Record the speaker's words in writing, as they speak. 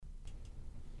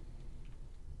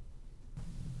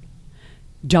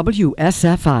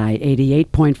WSFI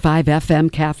 88.5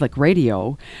 FM Catholic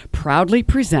Radio proudly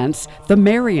presents the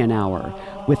Marian Hour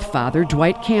with Father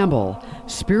Dwight Campbell,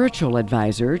 spiritual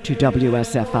advisor to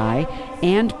WSFI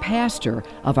and pastor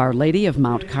of Our Lady of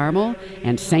Mount Carmel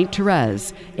and St.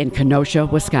 Therese in Kenosha,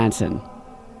 Wisconsin.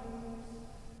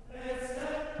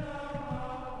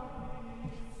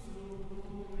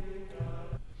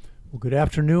 Well, good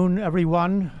afternoon,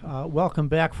 everyone. Welcome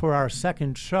back for our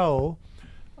second show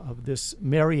of this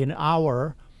Marian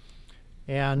Hour.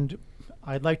 And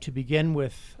I'd like to begin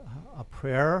with a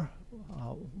prayer,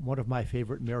 one of my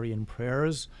favorite Marian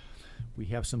prayers. We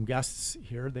have some guests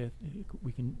here that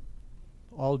we can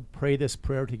all pray this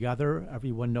prayer together.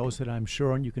 Everyone knows it, I'm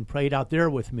sure, and you can pray it out there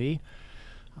with me.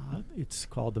 It's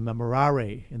called the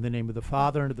Memorare. In the name of the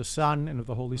Father, and of the Son, and of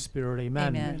the Holy Spirit.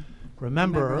 Amen. Amen.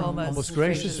 Remember, O most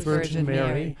gracious Virgin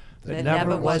Mary, that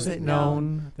never was it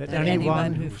known that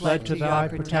anyone who fled to thy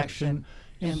protection,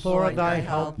 implored thy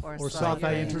help, or sought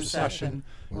thy intercession,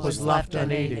 was left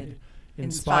unaided.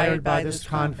 Inspired by this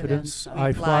confidence,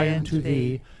 I fly unto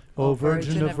thee, O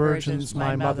Virgin of Virgins,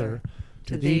 my Mother.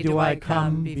 To thee do I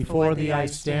come, before thee I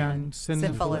stand,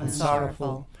 sinful and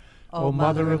sorrowful. O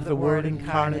Mother of the Word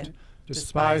incarnate,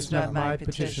 despise not my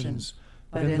petitions,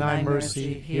 but in thy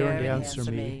mercy hear and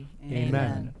answer me.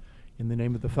 Amen. In the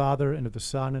name of the Father, and of the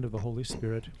Son, and of the Holy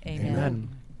Spirit. Amen.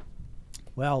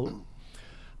 Well,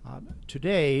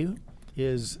 today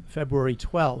is February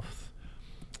 12th,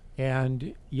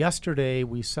 and yesterday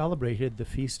we celebrated the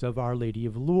feast of Our Lady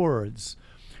of Lourdes.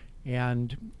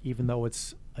 And even though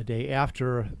it's a day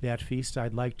after that feast,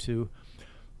 I'd like to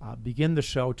begin the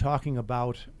show talking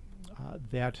about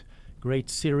that great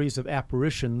series of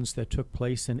apparitions that took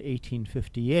place in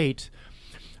 1858,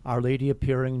 Our Lady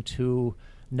appearing to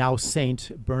now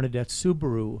Saint Bernadette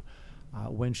Soubirous.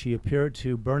 When she appeared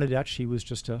to Bernadette, she was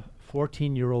just a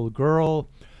 14-year-old girl.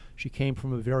 She came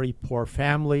from a very poor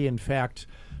family. In fact,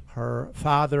 her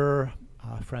father,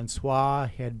 Francois,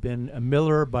 had been a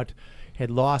miller but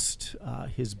had lost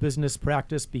his business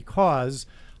practice because,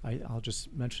 I'll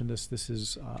just mention this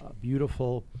is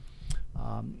beautiful.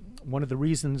 One of the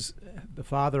reasons the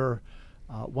father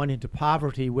went into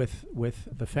poverty with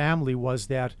the family was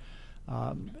that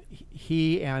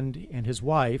he and his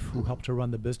wife, who helped to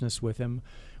run the business with him,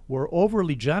 were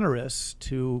overly generous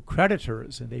to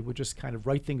creditors, and they would just kind of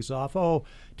write things off. Oh,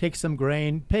 take some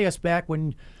grain, pay us back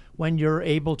when you're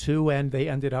able to, and they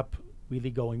ended up really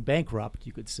going bankrupt,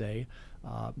 you could say.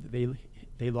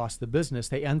 They lost the business.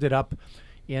 They ended up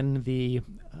in the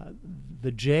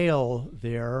jail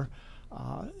there,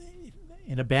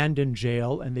 an abandoned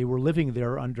jail, and they were living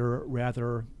there under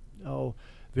rather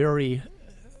very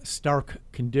stark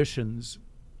conditions.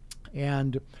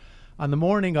 And on the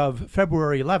morning of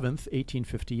February 11th,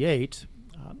 1858,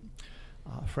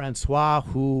 Francois,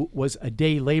 who was a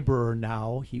day laborer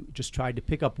now, he just tried to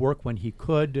pick up work when he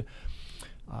could,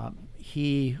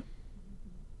 he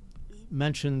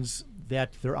mentions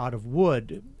that they're out of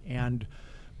wood, and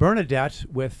Bernadette,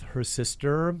 with her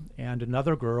sister and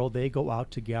another girl, they go out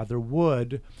to gather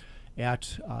wood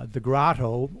at the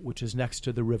grotto, which is next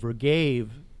to the River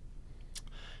Gave.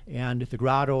 And the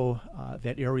grotto,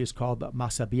 that area is called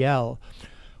Massabielle.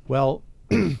 Well,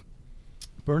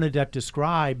 Bernadette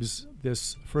describes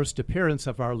this first appearance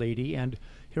of Our Lady, and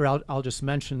here I'll just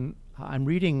mention, I'm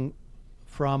reading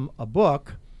from a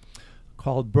book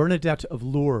called Bernadette of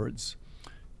Lourdes.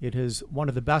 It is one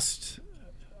of the best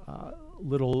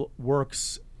little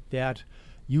works that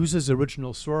uses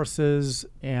original sources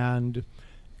and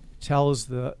tells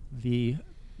the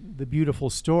beautiful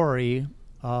story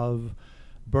of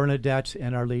Bernadette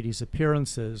and Our Lady's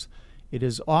appearances. It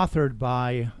is authored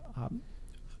by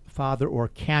Father, or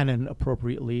Canon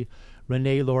appropriately,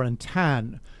 René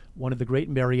Laurentin, one of the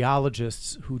great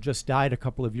Mariologists who just died a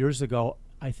couple of years ago.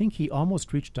 I think he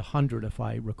almost reached 100, if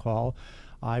I recall.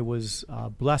 I was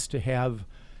blessed to have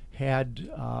had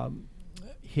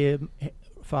him,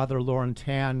 Father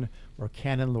Laurentin, or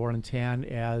Canon Laurentin,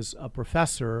 as a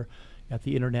professor at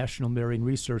the International Marian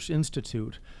Research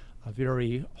Institute, a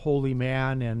very holy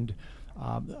man and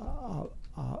a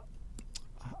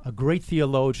great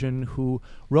theologian who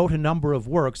wrote a number of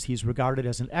works. He's regarded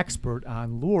as an expert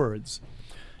on Lourdes.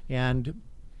 And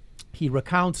he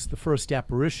recounts the first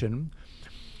apparition,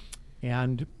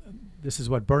 and this is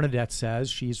what Bernadette says.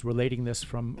 She's relating this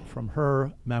from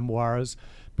her memoirs.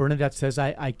 Bernadette says,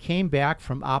 I came back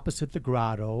from opposite the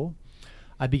grotto.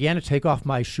 I began to take off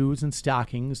my shoes and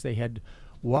stockings. They had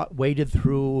waded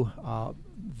through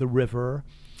the river.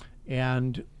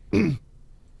 And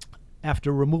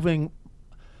after removing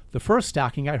the first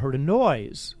stocking, I heard a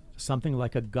noise, something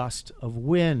like a gust of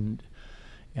wind.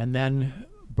 And then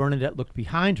Bernadette looked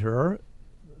behind her.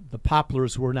 The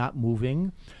poplars were not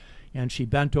moving, and she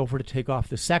bent over to take off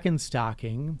the second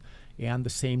stocking, and the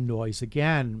same noise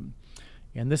again.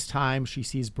 And this time she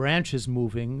sees branches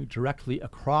moving directly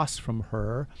across from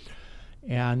her,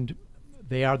 and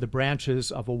they are the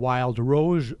branches of a wild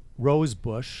rose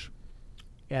bush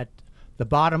at the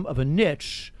bottom of a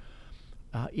niche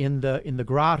in the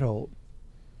grotto.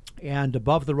 And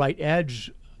above the right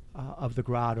edge of the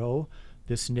grotto,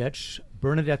 this niche,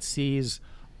 Bernadette sees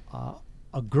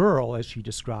a girl, as she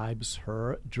describes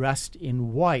her, dressed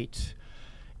in white.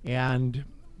 And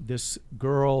this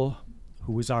girl,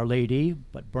 who is Our Lady,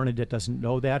 but Bernadette doesn't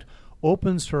know that,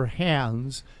 opens her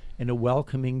hands in a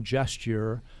welcoming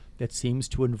gesture that seems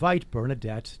to invite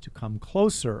Bernadette to come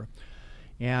closer.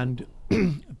 And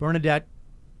Bernadette,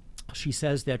 she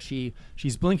says that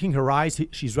she's blinking her eyes,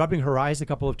 she's rubbing her eyes a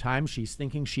couple of times, she's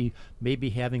thinking she may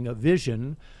be having a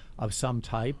vision of some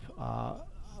type,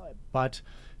 but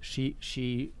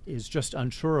she is just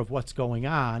unsure of what's going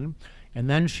on. And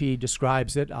then she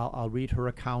describes it. I'll read her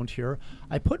account here.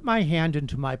 I put my hand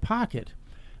into my pocket,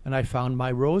 and I found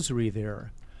my rosary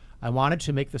there. I wanted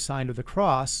to make the sign of the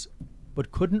cross,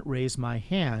 but couldn't raise my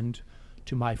hand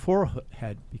to my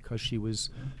forehead because she was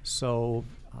so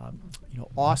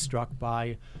awestruck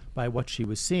by what she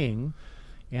was seeing.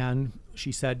 And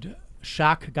she said,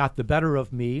 shock got the better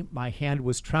of me. My hand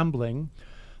was trembling.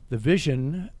 The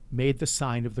vision made the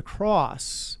sign of the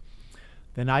cross.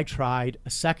 Then I tried a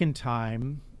second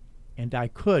time, and I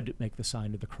could make the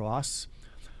sign of the cross.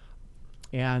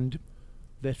 And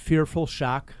that fearful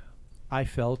shock I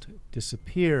felt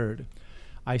disappeared.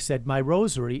 I said my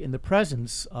rosary in the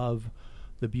presence of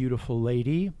the beautiful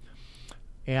lady.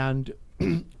 And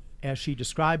as she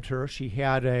described her, she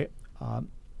had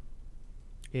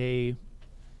a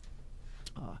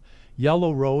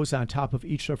yellow rose on top of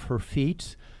each of her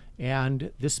feet,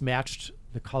 and this matched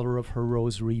the color of her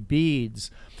rosary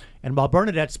beads. And while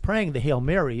Bernadette's praying the Hail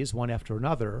Marys one after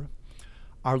another,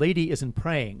 Our Lady isn't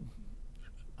praying.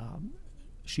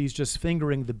 She's just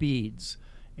fingering the beads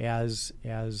as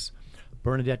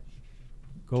Bernadette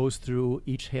goes through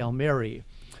each Hail Mary.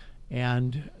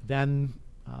 And then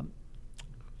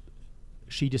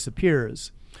she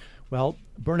disappears. Well,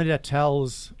 Bernadette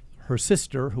tells her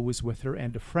sister, who was with her,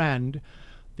 and a friend,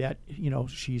 that,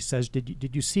 she says,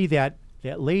 did you see that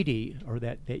lady or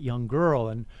that young girl?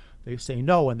 And they say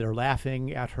no, and they're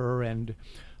laughing at her. And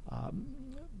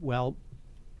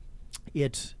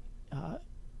it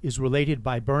is related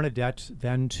by Bernadette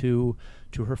then to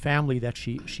her family that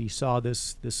she saw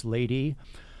this lady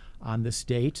on this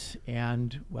date.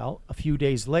 And a few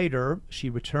days later, she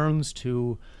returns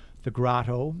to the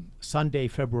grotto, Sunday,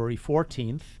 February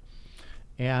 14th,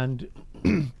 and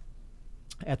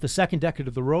at the second decade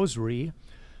of the Rosary,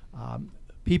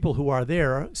 people who are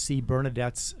there see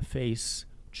Bernadette's face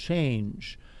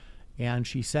change, and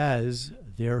she says,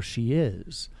 there she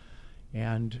is,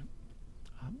 and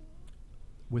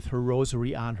with her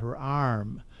rosary on her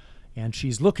arm, and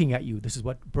she's looking at you. This is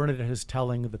what Bernadette is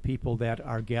telling the people that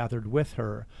are gathered with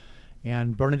her.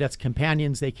 And Bernadette's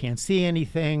companions, they can't see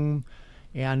anything,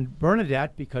 and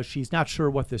Bernadette, because she's not sure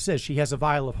what this is, she has a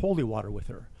vial of holy water with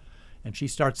her, and she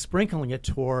starts sprinkling it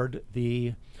toward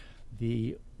the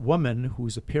woman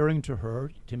who's appearing to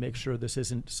her to make sure this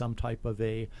isn't some type of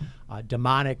a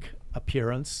demonic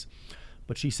appearance.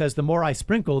 But she says, the more I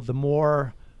sprinkled, the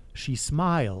more she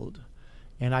smiled,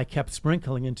 and I kept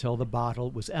sprinkling until the bottle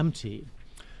was empty.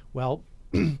 Well,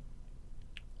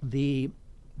 the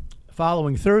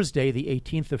following Thursday, the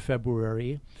 18th of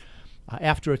February,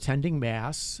 after attending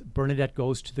Mass, Bernadette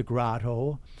goes to the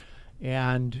grotto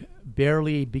and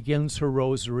barely begins her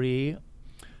rosary,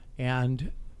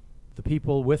 and the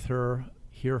people with her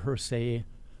hear her say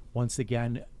once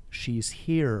again, she's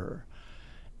here.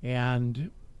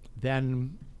 And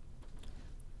then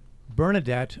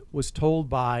Bernadette was told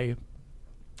by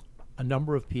a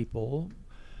number of people,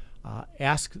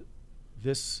 ask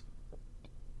this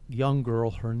young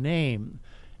girl her name.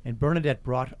 And Bernadette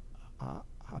brought a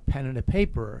pen and a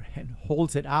paper and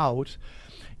holds it out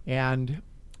and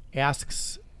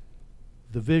asks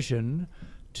the vision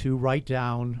to write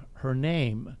down her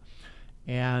name.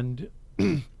 And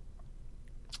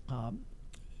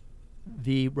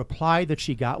the reply that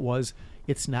she got was,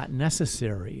 it's not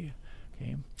necessary.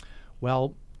 Okay.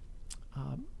 Well,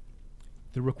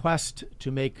 the request to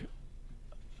make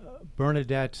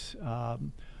Bernadette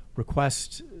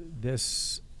request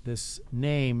this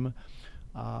name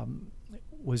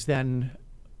was then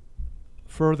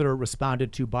further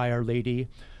responded to by Our Lady,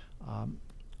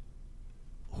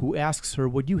 who asks her,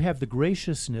 would you have the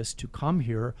graciousness to come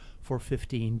here for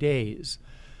 15 days?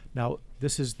 Now,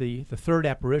 this is the third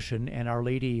apparition, and Our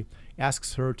Lady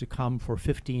asks her to come for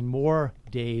 15 more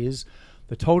days.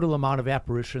 The total amount of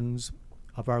apparitions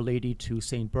of Our Lady to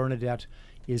St. Bernadette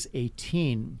is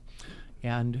 18.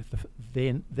 And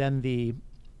then the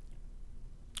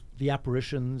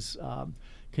apparitions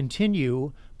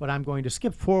continue, but I'm going to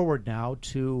skip forward now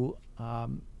to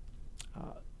an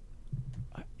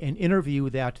interview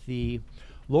that the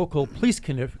local police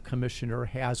commissioner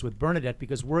has with Bernadette,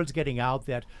 because word's getting out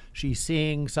that she's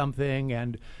seeing something,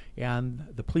 and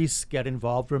the police get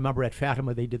involved. Remember, at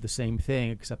Fatima they did the same thing,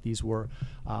 except these were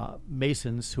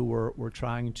Masons who were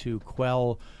trying to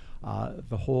quell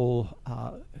the whole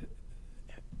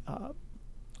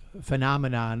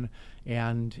phenomenon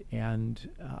and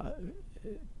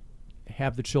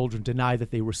have the children deny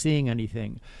that they were seeing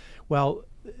anything. Well,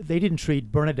 they didn't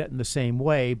treat Bernadette in the same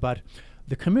way, but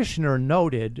the commissioner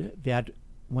noted that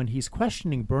when he's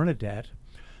questioning Bernadette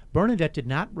did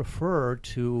not refer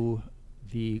to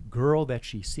the girl that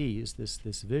she sees,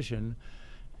 this vision,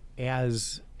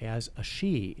 as a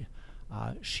she.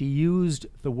 She used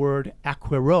the word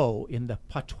aquero in the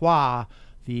patois,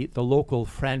 the local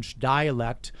French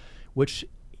dialect, which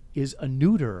is a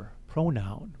neuter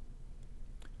pronoun.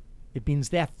 It means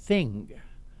that thing,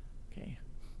 okay,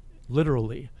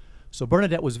 literally. So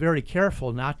Bernadette was very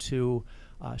careful not to,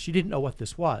 she didn't know what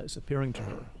this was appearing to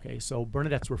her, okay? So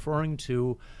Bernadette's referring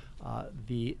to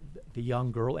the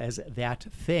young girl as that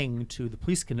thing to the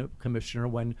police commissioner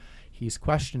when he's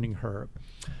questioning her.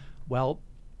 Well,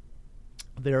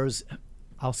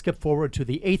 I'll skip forward to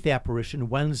the 8th apparition,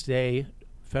 Wednesday,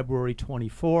 February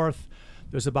 24th.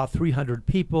 There's about 300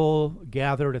 people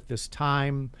gathered at this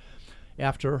time.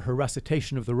 After her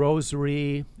recitation of the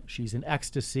rosary, she's in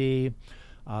ecstasy.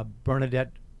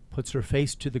 Bernadette puts her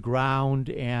face to the ground,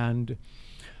 and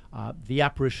the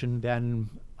apparition then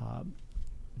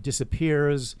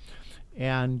disappears.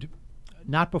 And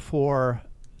not before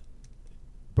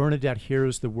Bernadette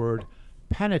hears the word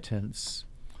penitence,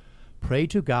 pray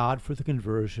to God for the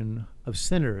conversion of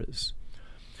sinners.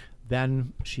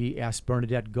 Then she asks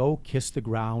Bernadette, go kiss the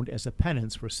ground as a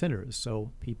penance for sinners.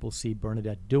 So people see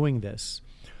Bernadette doing this.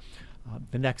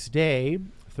 The next day,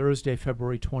 Thursday,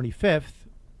 February 25th,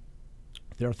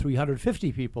 there are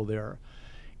 350 people there.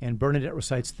 And Bernadette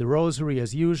recites the rosary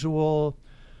as usual.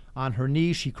 On her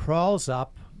knees, she crawls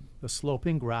up the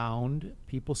sloping ground.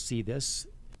 People see this,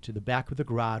 to the back of the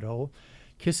grotto,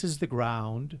 kisses the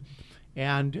ground.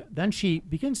 And then she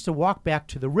begins to walk back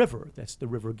to the river. That's the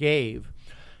River Gave.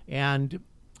 And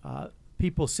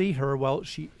people see her. Well,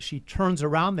 she turns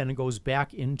around then and goes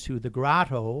back into the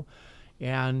grotto,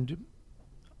 and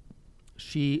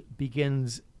she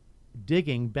begins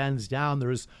digging, bends down.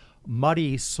 There's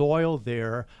muddy soil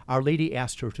there. Our Lady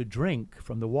asked her to drink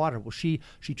from the water. Well, she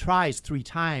tries 3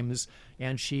 times,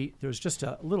 and there's just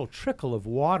a little trickle of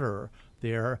water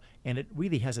there, and it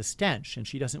really has a stench, and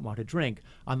she doesn't want to drink.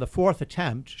 On the 4th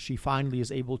attempt, she finally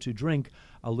is able to drink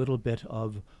a little bit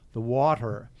of the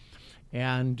water,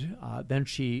 and then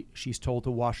she's told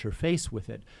to wash her face with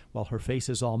it. Well, her face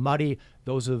is all muddy.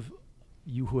 Those of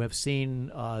you who have seen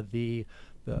the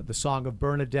Song of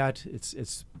Bernadette,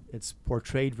 it's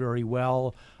portrayed very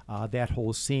well. That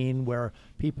whole scene where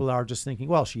people are just thinking,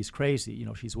 well, she's crazy.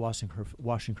 She's washing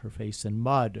her face in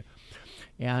mud.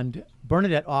 And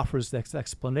Bernadette offers this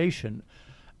explanation.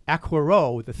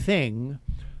 Aquero, the thing,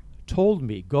 told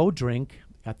me, go drink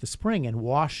at the spring and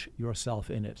wash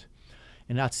yourself in it.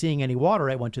 And not seeing any water,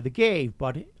 I went to the Gave,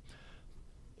 but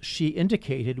she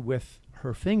indicated with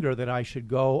her finger that I should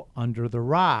go under the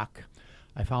rock.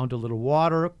 I found a little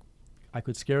water. I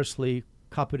could scarcely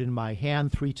cup it in my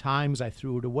hand. 3 times I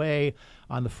threw it away.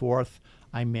 On the 4th,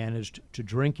 I managed to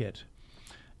drink it.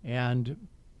 And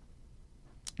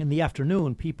in the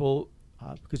afternoon, people,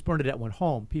 because Bernadette went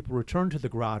home, people returned to the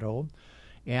grotto,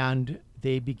 and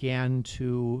they began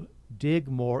to dig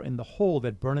more in the hole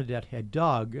that Bernadette had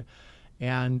dug,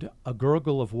 and a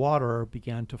gurgle of water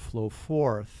began to flow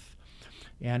forth,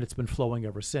 and it's been flowing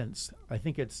ever since. I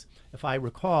think it's, if I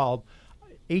recall,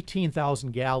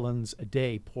 18,000 gallons a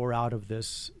day pour out of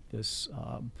this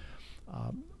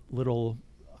little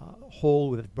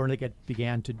hole that Bernadette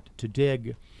began to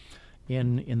dig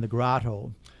in the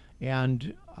grotto.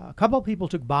 And a couple of people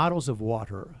took bottles of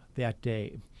water that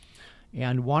day,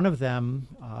 and one of them,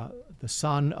 the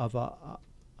son of a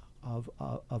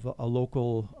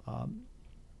local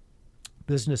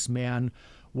businessman,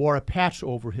 wore a patch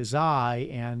over his eye,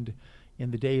 and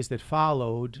in the days that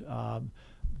followed,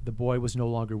 the boy was no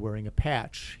longer wearing a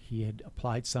patch. He had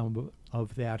applied some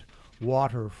of that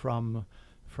water from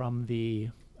the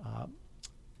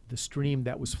stream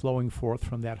that was flowing forth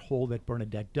from that hole that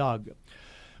Bernadette dug.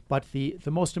 But the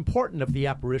most important of the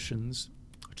apparitions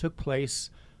took place,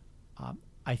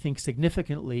 I think,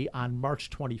 significantly on March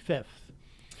 25th.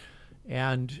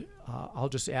 And I'll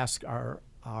just ask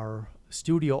our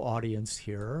studio audience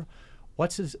here,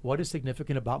 what is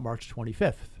significant about March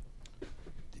 25th?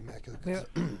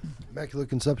 Immaculate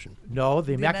Conception. No,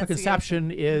 the Immaculate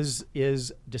Conception is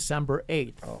December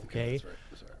 8th. Oh, okay. That's right.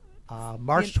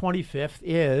 March 25th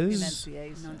is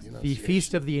the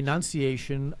Feast of the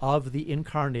Annunciation of the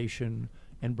Incarnation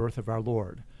and Birth of our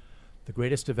Lord, the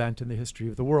greatest event in the history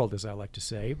of the world, as I like to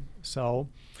say. So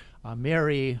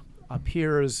Mary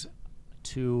appears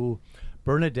to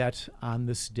Bernadette on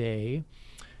this day,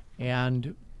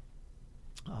 and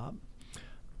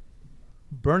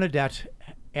Bernadette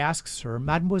asks her,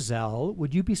 "Mademoiselle,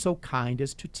 would you be so kind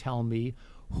as to tell me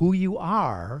who you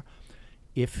are,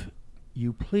 if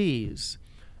you please?"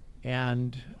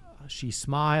 And she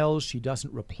smiles. She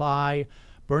doesn't reply.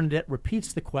 Bernadette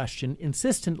repeats the question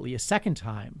insistently a second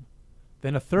time,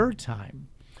 then a third time.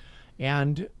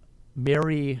 And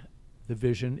Mary, the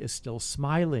vision, is still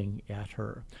smiling at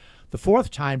her. The fourth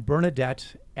time,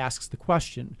 Bernadette asks the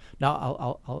question.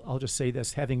 Now, I'll just say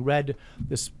this. Having read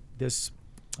this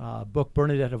book,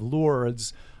 Bernadette of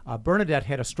Lourdes, Bernadette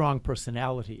had a strong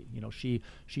personality.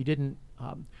 She didn't.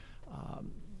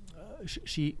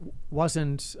 She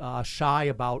wasn't shy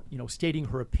about stating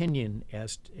her opinion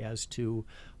as to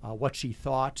what she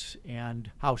thought and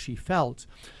how she felt.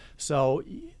 So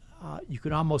you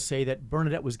could almost say that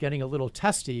Bernadette was getting a little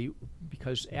testy,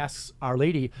 because asks Our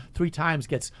Lady 3 times,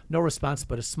 gets no response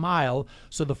but a smile.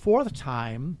 So the fourth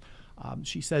time,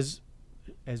 she says,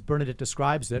 as Bernadette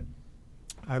describes it,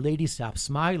 Our Lady stops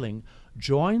smiling,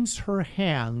 joins her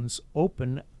hands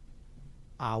open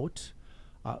out,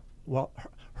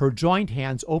 her joined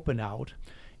hands open out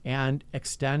and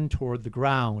extend toward the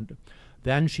ground.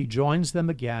 Then she joins them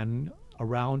again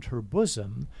around her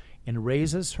bosom and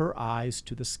raises her eyes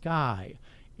to the sky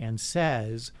and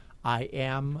says, "I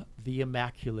am the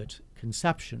Immaculate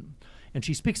Conception." And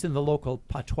she speaks in the local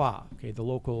patois, okay, the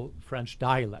local French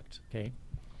dialect, okay?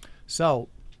 So,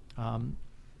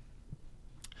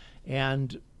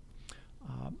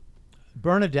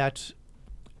 Bernadette,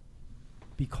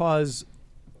 because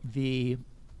the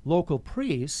local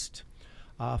priest,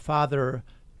 Father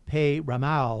Pay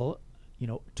Ramal,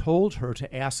 told her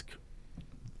to ask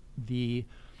the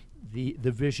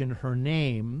vision her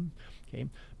name. Okay,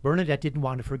 Bernadette didn't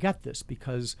want to forget this,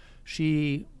 because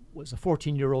she was a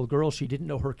 14-year-old girl. She didn't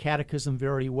know her catechism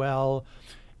very well,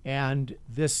 and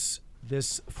this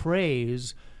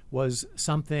phrase was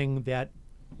something that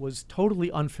was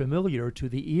totally unfamiliar to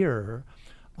the ear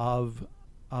of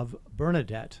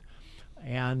Bernadette.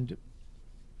 And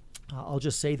I'll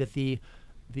just say that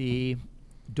the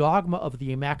dogma of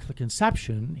the Immaculate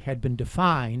Conception had been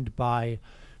defined by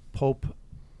Pope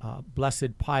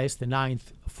Blessed Pius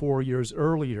IX 4 years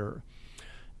earlier.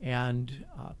 And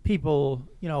people,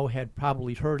 had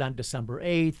probably heard on December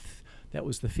 8th, that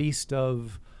was the feast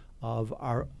of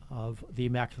the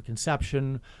Immaculate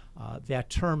Conception, that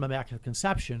term Immaculate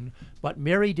Conception, but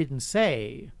Mary didn't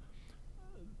say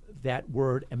that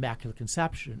word Immaculate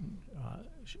Conception.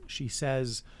 She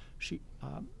says, she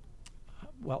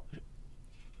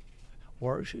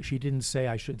didn't say,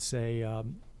 I should say,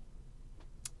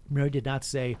 Mary did not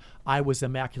say, "I was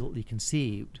immaculately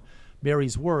conceived."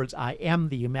 Mary's words, "I am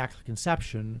the Immaculate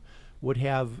Conception," would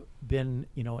have been,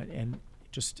 and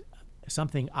just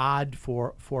something odd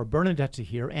for Bernadette to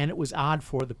hear, and it was odd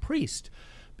for the priest,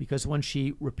 because when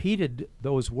she repeated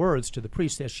those words to the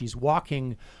priest as she's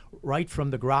walking right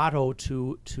from the grotto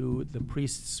to the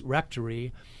priest's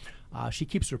rectory, she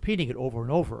keeps repeating it over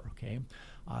and over, okay?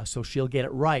 So she'll get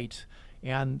it right.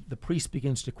 And the priest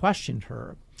begins to question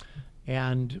her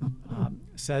and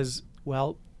says,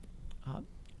 "Well,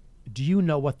 do you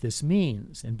know what this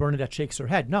means?" And Bernadette shakes her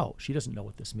head. No, she doesn't know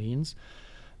what this means.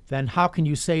 "Then how can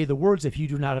you say the words if you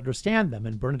do not understand them?"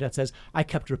 And Bernadette says, "I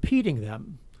kept repeating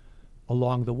them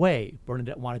along the way."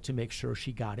 Bernadette wanted to make sure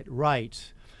she got it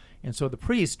right. And so the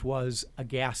priest was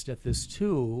aghast at this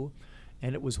too,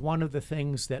 and it was one of the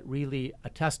things that really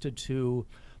attested to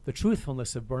the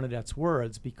truthfulness of Bernadette's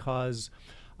words, because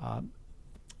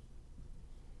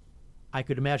I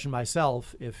could imagine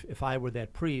myself, if I were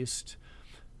that priest,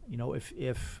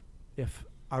 if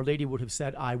Our Lady would have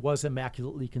said, "I was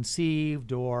immaculately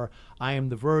conceived," or "I am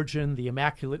the Virgin, the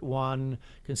Immaculate One,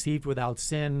 conceived without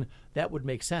sin," that would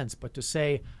make sense. But to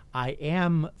say, "I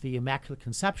am the Immaculate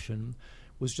Conception,"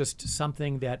 was just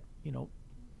something that,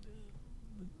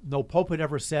 no pope had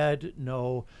ever said,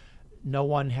 no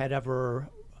one had ever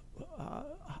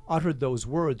uttered those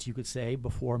words, you could say,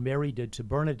 before Mary did to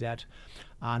Bernadette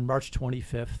on March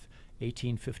 25th,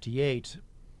 1858.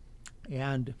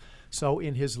 And so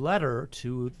in his letter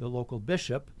to the local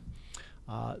bishop,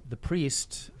 the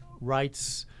priest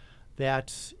writes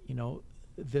that,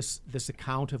 this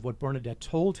account of what Bernadette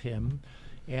told him,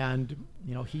 and,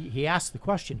 he asked the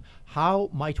question, how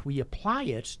might we apply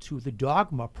it to the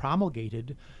dogma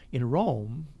promulgated in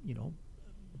Rome,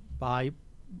 by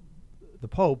the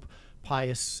Pope,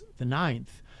 Pius IX?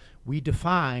 We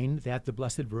define that the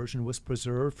Blessed Virgin was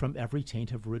preserved from every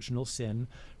taint of original sin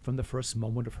from the first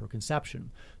moment of her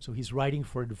conception. So he's writing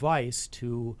for advice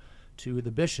to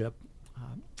the bishop.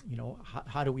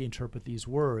 How do we interpret these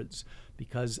words?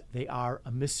 Because they are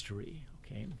a mystery,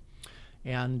 okay?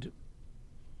 And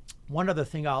one other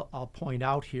thing I'll point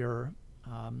out here,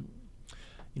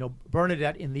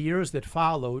 Bernadette, in the years that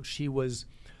followed, she was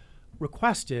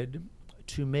requested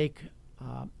to make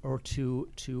or to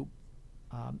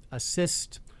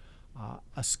assist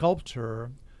a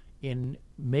sculptor in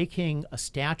making a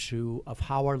statue of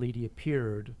how Our Lady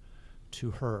appeared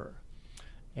to her.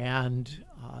 And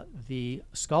the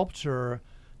sculptor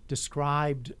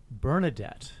described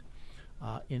Bernadette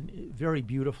in very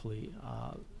beautifully.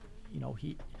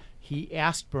 He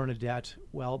asked Bernadette,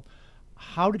 well,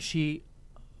 how did she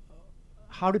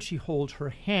hold her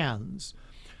hands?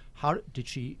 How did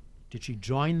she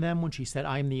join them when she said,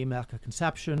 "I am the Immaculate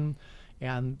Conception"?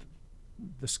 And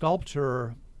the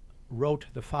sculptor wrote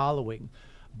the following: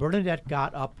 Bernadette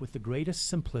got up with the greatest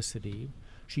simplicity.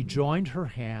 She joined her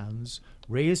hands,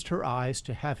 raised her eyes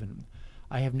to heaven.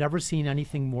 I have never seen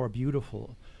anything more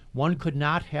beautiful. One could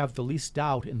not have the least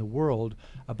doubt in the world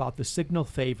about the signal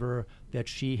favor that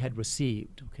she had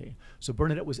received. Okay, so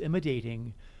Bernadette was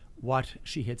imitating what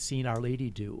she had seen Our Lady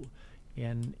do,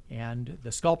 and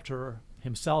the sculptor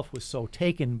himself was so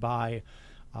taken by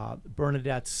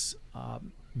Bernadette's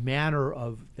manner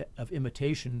of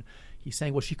imitation. He's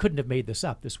saying, well, she couldn't have made this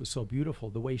up. This was so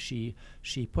beautiful. The way she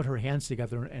put her hands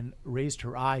together and raised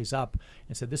her eyes up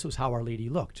and said, this was how Our Lady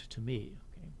looked to me.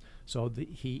 Okay? So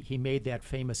he made that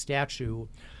famous statue,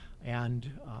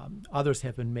 and others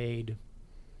have been made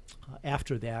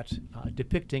after that,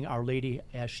 depicting Our Lady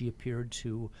as she appeared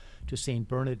to Saint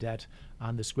Bernadette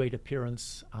on this great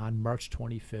appearance on March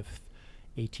 25th,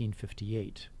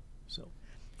 1858.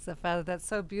 So, Father, that's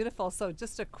so beautiful. So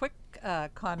just a quick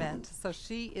comment. So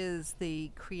she is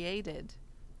the created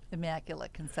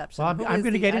Immaculate Conception. Well, I'm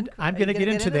going to get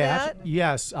into that.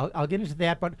 Yes, I'll get into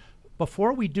that. But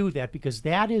before we do that, because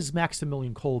that is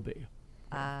Maximilian Kolbe.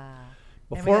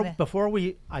 Before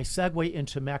I segue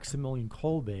into Maximilian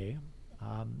Kolbe,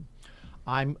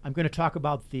 I'm going to talk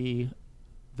about the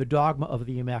dogma of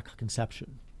the Immaculate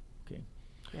Conception. Okay,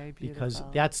 very beautiful.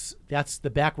 Because that's the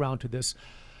background to this.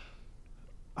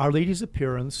 Our Lady's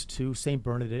appearance to St.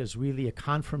 Bernadette is really a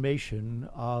confirmation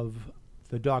of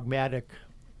the dogmatic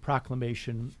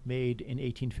proclamation made in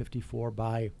 1854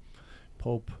 by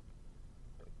Pope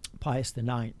Pius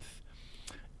IX.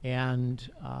 And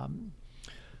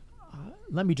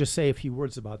let me just say a few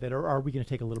words about that, or are we going to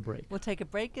take a little break? We'll take a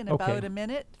break in Okay. about a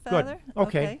minute, Father. Good.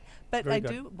 Okay. But Very I good.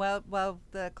 do, while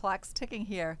the clock's ticking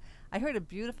here, I heard a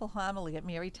beautiful homily at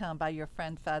Marytown by your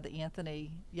friend, Father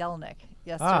Anthony Yelnick,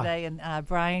 yesterday. And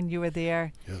Brian, you were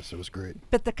there. Yes, it was great.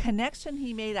 But the connection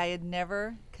he made, I had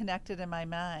never connected in my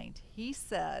mind. He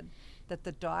said that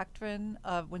the doctrine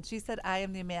of, when she said, I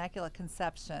am the Immaculate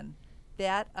Conception,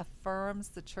 that affirms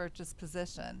the Church's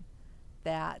position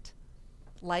that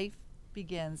life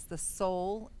begins, the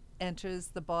soul enters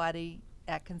the body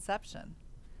at conception.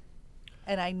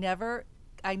 And I never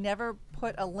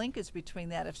put a linkage between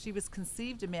that. If she was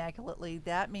conceived immaculately,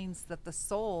 that means that the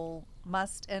soul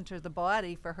must enter the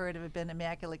body for her to have been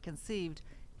immaculately conceived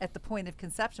at the point of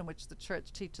conception, which the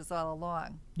Church teaches all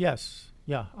along. Yes,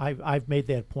 yeah, I've made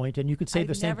that point, and you could say I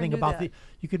the same never thing knew about that.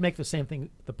 you could make the same thing,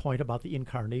 the point about the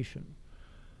incarnation,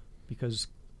 because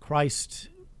Christ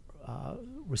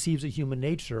receives a human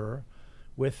nature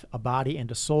with a body and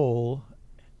a soul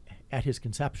at his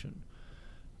conception.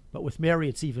 But with Mary,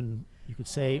 it's even, you could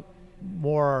say,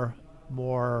 more.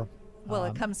 Well,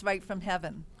 it comes right from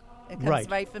heaven. It comes Right.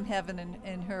 right from heaven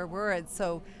in her words.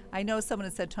 So I know someone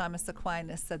had said, Thomas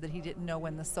Aquinas said that he didn't know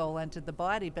when the soul entered the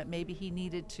body, but maybe he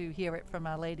needed to hear it from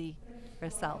Our Lady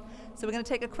herself. So we're going to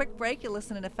take a quick break. You're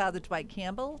listening to Father Dwight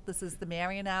Campbell. This is the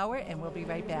Marian Hour, and we'll be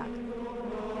right back.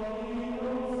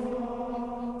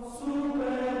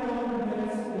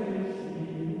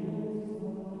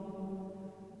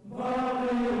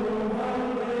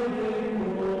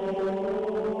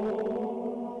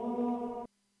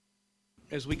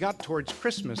 As we got towards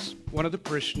Christmas, one of the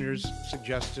parishioners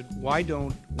suggested, why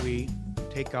don't we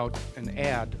take out an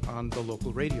ad on the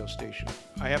local radio station.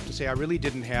 I have to say, I really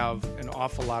didn't have an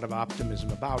awful lot of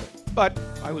optimism about it. But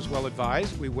I was well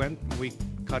advised. We went, we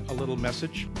cut a little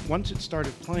message. Once it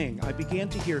started playing, I began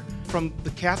to hear from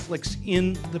the Catholics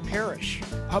in the parish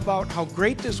about how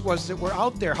great this was that we're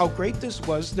out there, how great this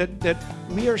was that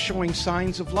we are showing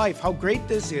signs of life, how great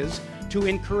this is to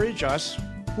encourage us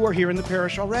who are here in the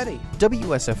parish already.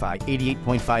 WSFI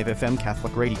 88.5 FM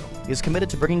Catholic Radio is committed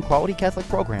to bringing quality Catholic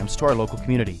programs to our local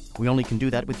community. We only can do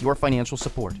that with your financial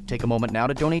support. Take a moment now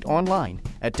to donate online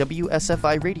at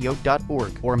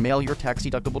WSFIRadio.org or mail your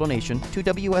tax-deductible donation to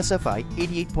WSFI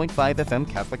 88.5 FM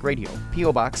Catholic Radio,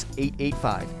 P.O. Box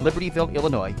 885, Libertyville,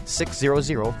 Illinois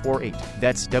 60048.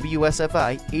 That's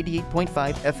WSFI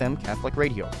 88.5 FM Catholic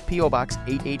Radio, P.O. Box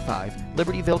 885,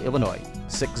 Libertyville, Illinois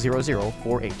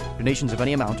 60048. Donations of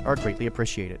any amount are greatly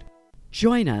appreciated.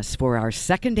 Join us for our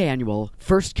second annual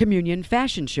First Communion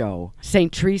Fashion Show.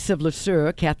 St. Therese of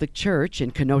Lisieux Catholic Church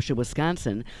in Kenosha,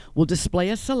 Wisconsin will display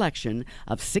a selection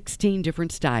of 16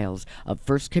 different styles of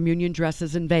First Communion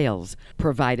dresses and veils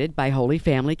provided by Holy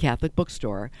Family Catholic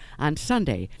Bookstore on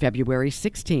Sunday, February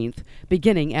 16th,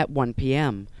 beginning at 1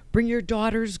 p.m. Bring your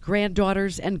daughters,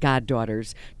 granddaughters, and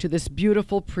goddaughters to this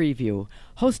beautiful preview,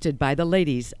 hosted by the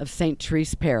ladies of St.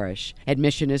 Therese Parish.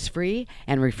 Admission is free,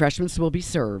 and refreshments will be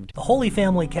served. The Holy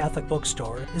Family Catholic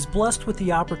Bookstore is blessed with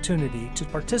the opportunity to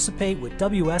participate with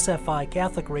WSFI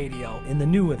Catholic Radio in the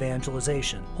new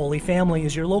evangelization. Holy Family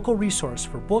is your local resource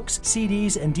for books,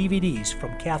 CDs, and DVDs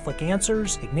from Catholic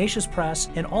Answers, Ignatius Press,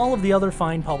 and all of the other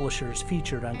fine publishers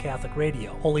featured on Catholic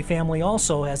Radio. Holy Family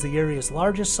also has the area's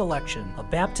largest selection of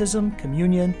baptism,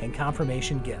 communion, and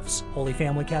confirmation gifts. Holy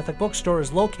Family Catholic Bookstore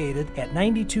is located at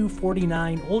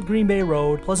 9249 Old Green Bay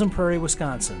Road, Pleasant Prairie,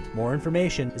 Wisconsin. More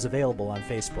information is available on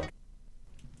Facebook.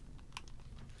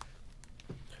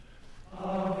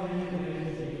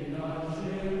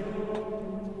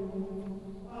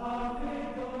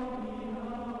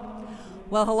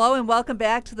 Well, hello and welcome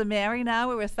back to the Marian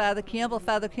Hour with Father Campbell.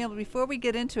 Father Campbell, before we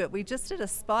get into it, we just did a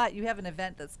spot. You have an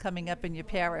event that's coming up in your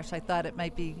parish. I thought it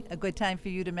might be a good time for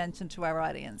you to mention to our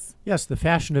audience. Yes, the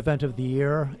fashion event of the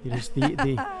year. It is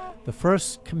the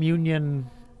First Communion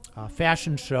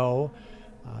fashion show.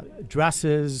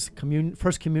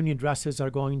 First Communion dresses are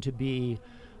going to be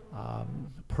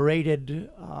paraded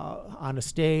on a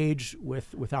stage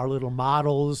with our little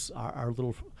models, our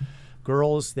little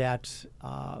girls that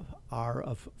are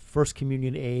of First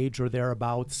Communion age or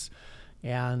thereabouts,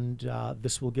 and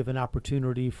this will give an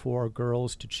opportunity for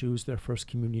girls to choose their First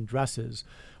Communion dresses.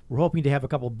 We're hoping to have a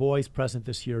couple boys present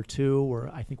this year too,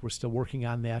 I think we're still working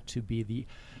on that to be the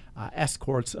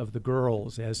escorts of the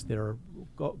girls as they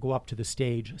go up to the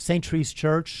stage. St. Therese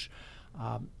Church,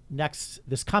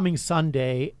 this coming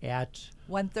Sunday at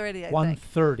 1:30, I think.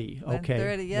 1:30, okay.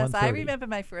 1:30, yes. 1:30. I remember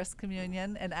my First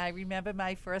Communion, and I remember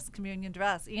my First Communion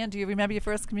dress. Ann, do you remember your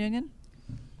First Communion?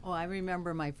 Oh, I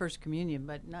remember my First Communion,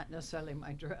 but not necessarily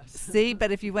my dress. See,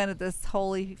 but if you went to this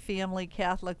Holy Family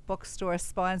Catholic Bookstore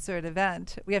sponsored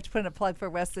event, we have to put in a plug for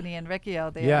Wes and Ian Riccio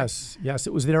there. Yes,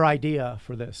 it was their idea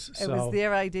for this. It was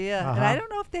their idea. Uh-huh. And I don't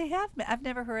know if they have. I've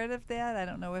never heard of that. I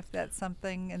don't know if that's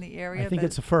something in the area. I think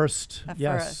it's a first.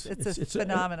 Yes. It's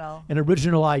phenomenal. An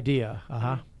original idea.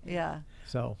 Uh-huh. Yeah.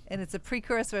 So. And it's a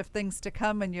precursor of things to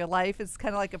come in your life. It's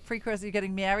kind of like a precursor. You're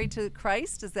getting married to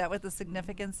Christ. Is that what the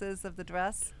significance is of the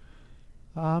dress?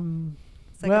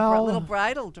 It's like a little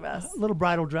bridal dress. A little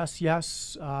bridal dress,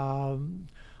 yes. I'm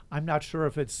not sure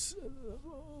if it's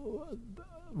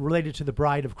related to the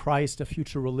bride of Christ, a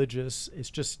future religious. It's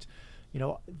just,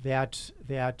 that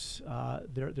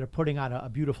they're putting on a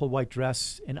beautiful white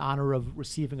dress in honor of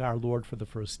receiving our Lord for the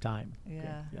first time. Yeah,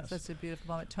 okay. Yes. Such a beautiful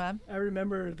moment. Tom? I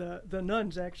remember the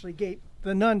nuns actually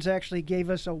gave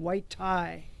us a white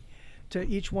tie to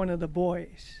each one of the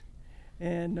boys.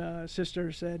 And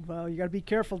Sister said, well, you got to be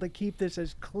careful to keep this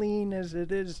as clean as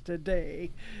it is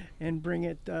today and bring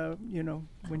it,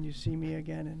 when you see me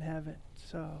again in heaven.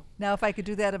 So now, if I could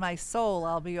do that in my soul,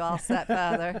 I'll be all set,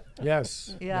 Father.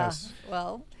 Yes. Yeah. Yes.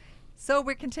 Well, so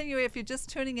we're continuing. If you're just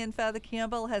tuning in, Father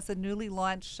Campbell has a newly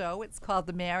launched show. It's called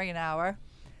The Marian Hour.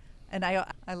 And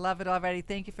I love it already.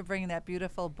 Thank you for bringing that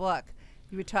beautiful book.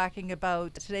 You were talking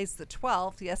about today's the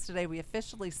 12th. Yesterday we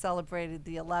officially celebrated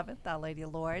the 11th, Our Lady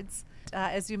of Lourdes.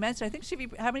 As you mentioned, I think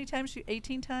how many times?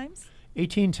 18 times?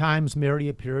 18 times Mary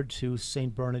appeared to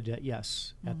St. Bernadette,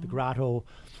 yes, at the grotto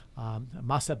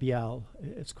Massabielle,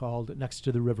 it's called, next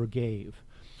to the River Gave.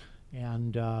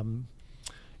 And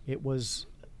it was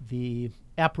the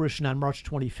apparition on March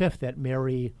 25th that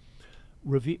Mary,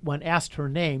 when asked her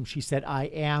name, she said, "I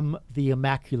am the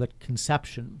Immaculate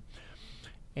Conception."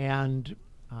 And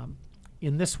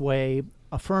in this way,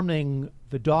 affirming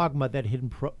the dogma that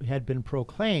had been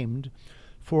proclaimed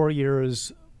 4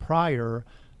 years prior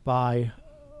by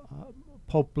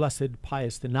Pope Blessed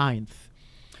Pius IX.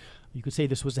 You could say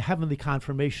this was a heavenly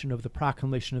confirmation of the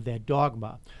proclamation of that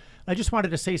dogma. I just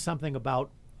wanted to say something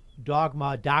about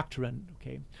dogma doctrine.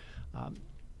 Okay,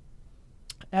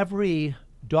 every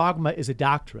dogma is a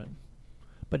doctrine,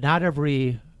 but not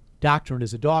every doctrine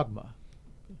is a dogma.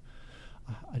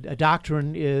 A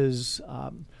doctrine is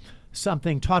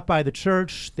something taught by the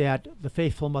church that the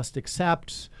faithful must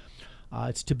accept.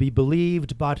 It's to be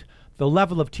believed, but the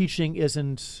level of teaching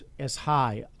isn't as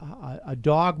high. A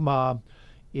dogma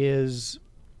is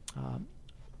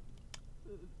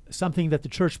something that the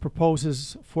church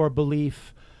proposes for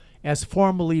belief as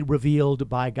formally revealed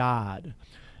by God,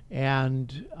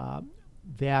 and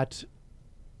that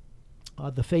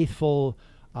the faithful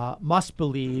must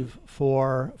believe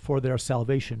for their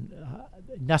salvation,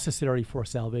 necessary for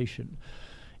salvation.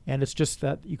 And it's just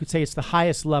that you could say it's the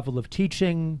highest level of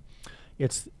teaching.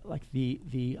 It's like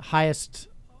the highest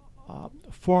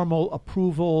formal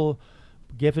approval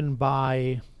given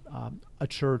by a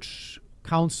church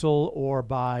council or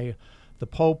by the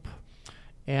Pope.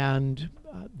 And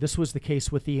this was the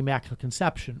case with the Immaculate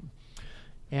Conception.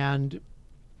 And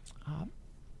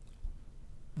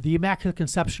the Immaculate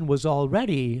Conception was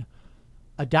already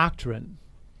a doctrine,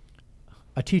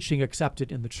 a teaching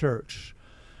accepted in the church.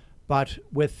 But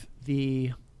with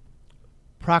the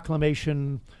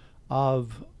proclamation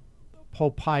of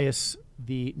Pope Pius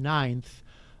IX,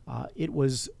 it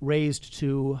was raised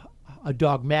to a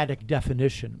dogmatic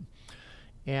definition.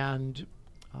 And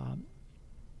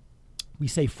we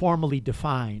say formally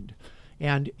defined.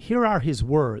 And here are his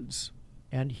words.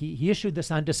 And he issued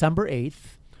this on December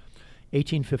 8th,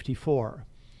 1854.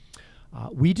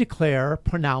 We declare,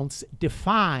 pronounce,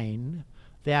 define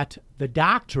that the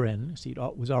doctrine, see,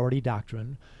 it was already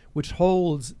doctrine, which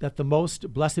holds that the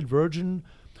most blessed Virgin,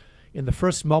 in the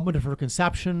first moment of her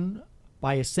conception,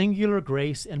 by a singular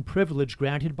grace and privilege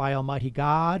granted by Almighty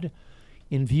God,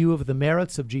 in view of the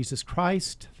merits of Jesus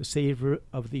Christ, the Savior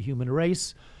of the human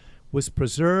race, was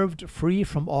preserved free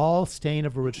from all stain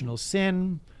of original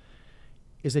sin,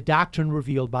 is a doctrine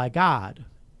revealed by God,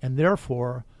 and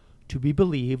therefore to be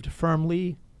believed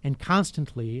firmly and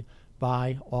constantly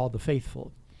by all the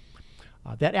faithful.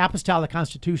 That Apostolic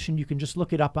Constitution, you can just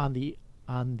look it up on the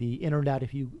internet.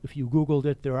 If you Googled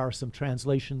it, there are some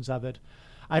translations of it.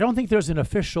 I don't think there's an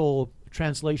official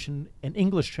translation, an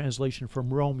English translation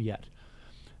from Rome yet.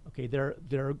 Okay,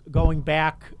 they're going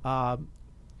back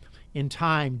in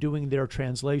time doing their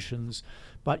translations,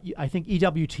 but I think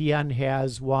EWTN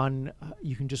has one.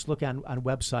 You can just look on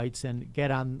websites and get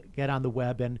on the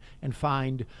web and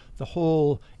find the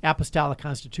whole Apostolic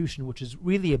Constitution, which is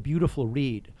really a beautiful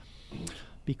read,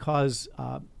 because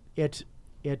it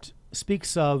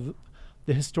speaks of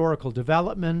the historical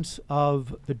development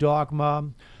of the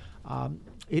dogma.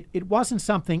 It wasn't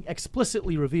something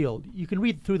explicitly revealed. You can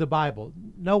read through the Bible.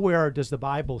 Nowhere does the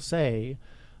Bible say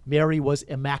Mary was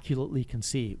immaculately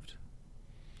conceived.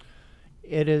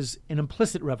 It is an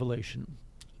implicit revelation.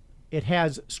 It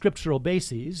has scriptural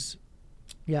bases,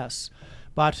 yes,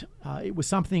 but it was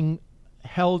something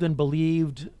held and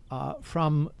believed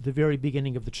from the very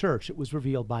beginning of the church. It was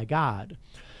revealed by God.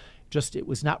 Just it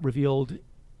was not revealed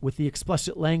with the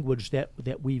explicit language that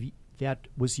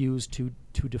was used to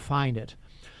define it.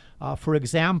 For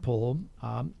example,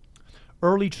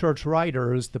 early church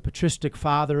writers, the patristic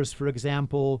fathers, for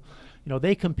example,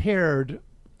 they compared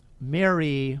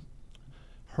Mary,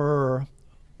 her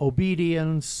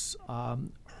obedience,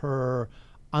 her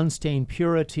unstained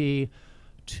purity,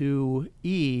 to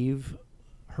Eve,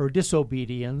 her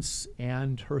disobedience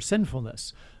and her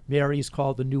sinfulness. Mary is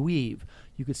called the new Eve.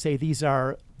 You could say these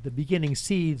are the beginning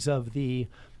seeds of the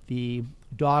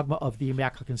dogma of the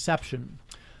Immaculate Conception.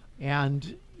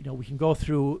 And we can go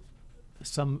through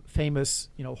some famous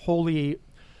holy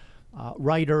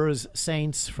writers,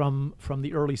 saints from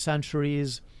the early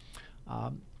centuries.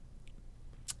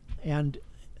 And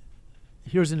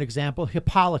here's an example.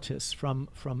 Hippolytus from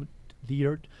the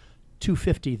year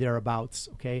 250 thereabouts,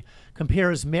 okay,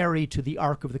 compares Mary to the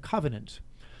Ark of the Covenant.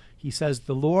 He says,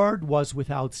 the Lord was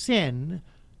without sin,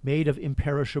 made of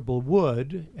imperishable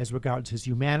wood as regards his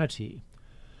humanity,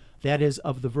 that is,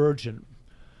 of the Virgin.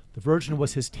 The Virgin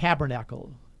was his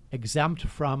tabernacle, exempt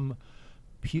from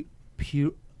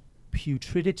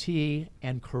putridity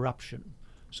and corruption.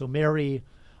 So Mary,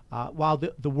 while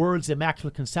the words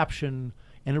Immaculate Conception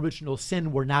and original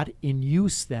sin were not in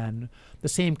use then, the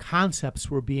same concepts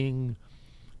were being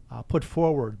put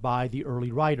forward by the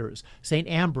early writers. St.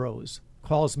 Ambrose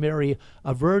calls Mary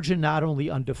a virgin not only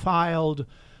undefiled,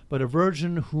 but a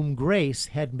virgin whom grace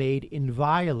had made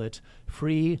inviolate,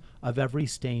 free of every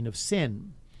stain of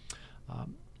sin.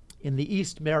 In the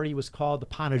East, Mary was called the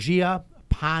Panagia,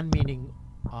 pan meaning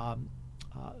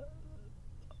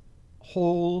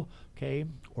whole, okay,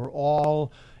 or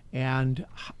all, and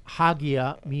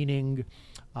hagia meaning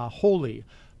holy.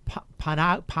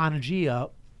 Panagia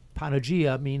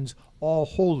means all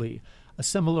holy. A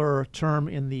similar term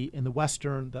in the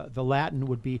Western, the Latin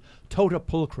would be tota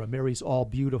pulchra, Mary's all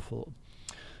beautiful.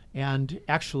 And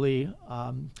actually,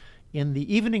 in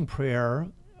the evening prayer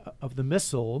of the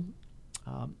Missal,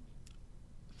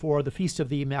 for the Feast of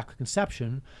the Immaculate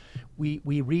Conception,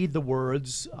 we read the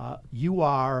words, "You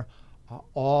are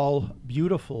all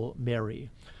beautiful,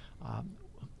 Mary,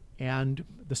 and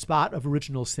the spot of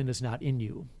original sin is not in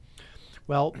you."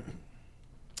 Well,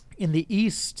 in the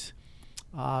East,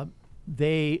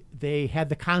 they had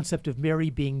the concept of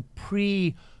Mary being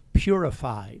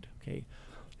pre-purified. Okay,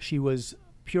 she was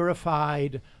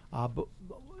purified, but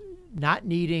not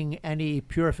needing any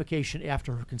purification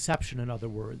after her conception. In other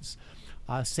words,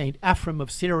 Saint Ephrem of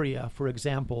Syria, for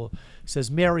example, says,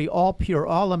 "Mary, all pure,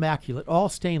 all immaculate, all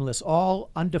stainless, all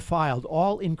undefiled,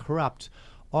 all incorrupt,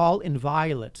 all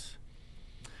inviolate,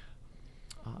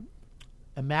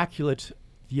 immaculate,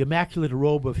 the immaculate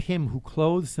robe of him who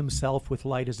clothes himself with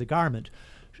light as a garment."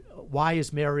 Why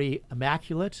is Mary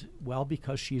immaculate? Well,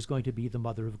 because she's going to be the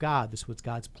mother of God. This was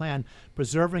God's plan,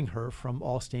 preserving her from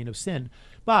all stain of sin.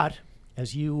 But,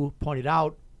 as you pointed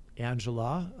out,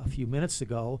 Angela, a few minutes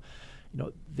ago,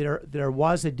 there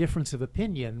was a difference of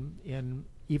opinion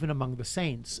even among the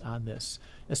saints on this,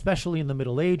 especially in the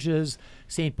Middle Ages.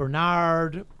 Saint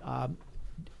Bernard,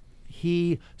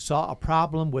 he saw a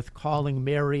problem with calling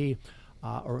Mary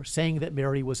or saying that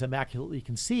Mary was immaculately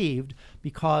conceived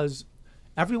because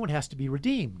everyone has to be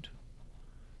redeemed.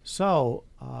 So,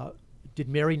 did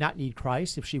Mary not need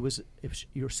Christ if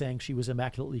you're saying she was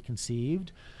immaculately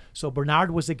conceived? So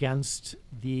Bernard was against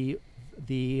the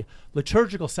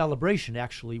liturgical celebration,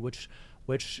 actually, which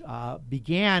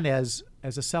began as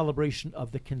a celebration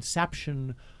of the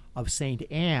conception of Saint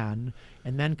Anne,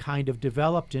 and then kind of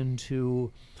developed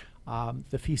into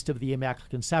the Feast of the Immaculate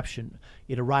Conception.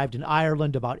 It arrived in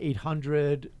Ireland about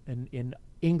 800, and in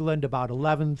England about the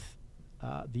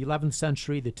 11th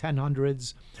century, the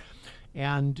 1000s,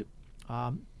 and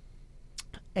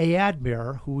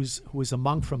Eadmer, who was a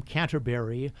monk from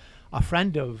Canterbury, a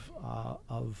friend of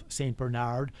Saint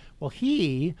Bernard, well,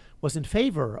 he was in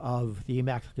favor of the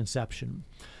Immaculate Conception,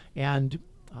 and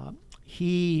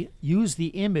he used the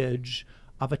image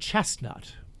of a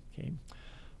chestnut. Okay,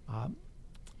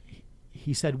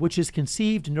 he said, "which is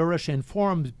conceived, nourished, and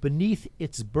formed beneath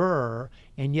its burr,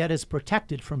 and yet is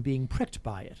protected from being pricked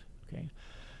by it." Okay,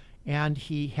 and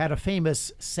he had a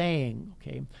famous saying.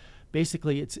 Okay,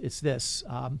 basically, it's this: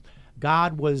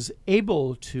 God was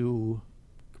able to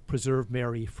preserve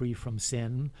Mary free from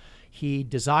sin. He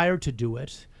desired to do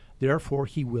it, therefore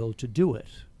he willed to do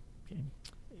it. Okay.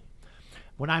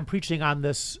 When I'm preaching on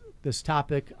this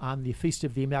topic on the Feast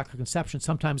of the Immaculate Conception,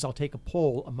 sometimes I'll take a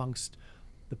poll amongst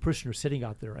the parishioners sitting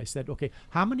out there. I said, okay,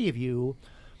 how many of you,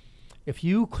 if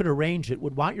you could arrange it,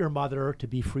 would want your mother to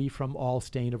be free from all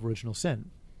stain of original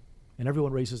sin? And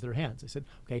everyone raises their hands. I said,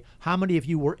 okay, how many of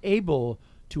you were able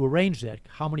to arrange that?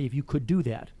 How many of you could do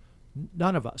that?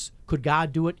 None of us. Could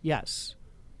God do it? Yes.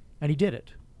 And he did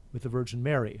it with the Virgin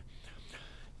Mary.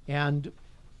 And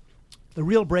the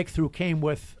real breakthrough came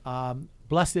with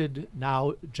Blessed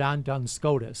now John Duns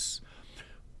Scotus,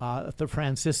 the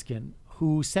Franciscan,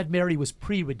 who said Mary was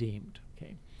pre-redeemed.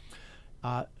 Okay.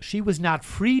 She was not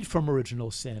freed from original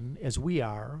sin, as we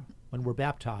are when we're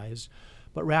baptized,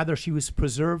 but rather she was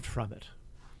preserved from it.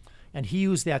 And he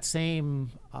used that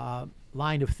same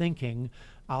line of thinking.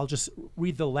 I'll just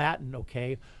read the Latin,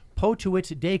 okay?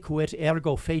 Potuit decuit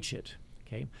ergo fecit,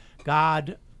 okay?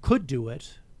 God could do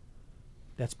it.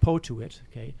 That's potuit,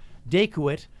 okay?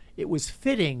 Decuit, it was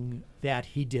fitting that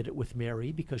he did it with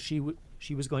Mary because she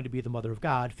was going to be the mother of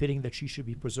God, fitting that she should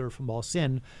be preserved from all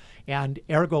sin. And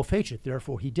ergo fecit,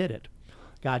 therefore he did it.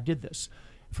 God did this.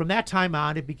 From that time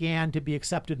on, it began to be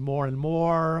accepted more and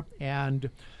more, and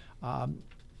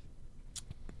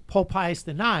Pope Pius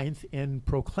IX, in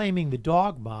proclaiming the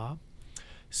dogma,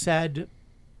 said,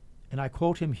 and I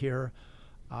quote him here,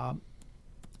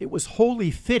 it was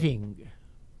wholly fitting,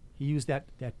 he used that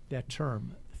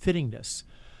term, fittingness,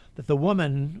 that the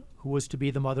woman who was to be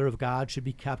the mother of God should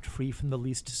be kept free from the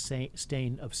least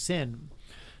stain of sin.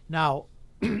 Now,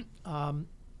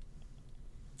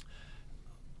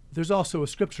 there's also a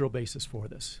scriptural basis for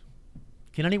this.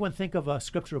 Can anyone think of a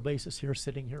scriptural basis here,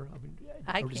 sitting here? I mean,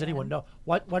 I or does can. anyone know?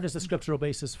 What is the scriptural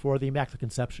basis for the Immaculate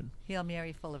Conception? Hail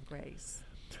Mary, full of grace.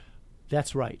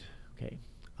 That's right. Okay.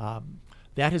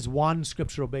 That is one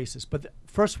scriptural basis. But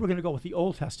first we're going to go with the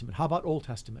Old Testament. How about Old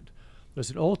Testament? There's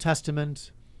an Old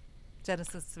Testament.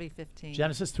 Genesis 3:15.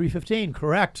 Genesis 3:15,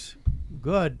 correct.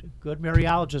 Good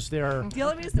Mariologist there. The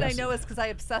only reason Yes. I know is because I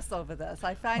obsess over this.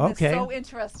 I find Okay. this so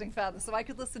interesting, Father, so I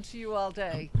could listen to you all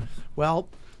day. Well,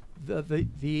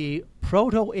 the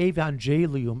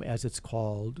Proto-Evangelium, as it's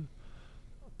called,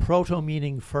 proto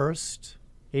meaning first,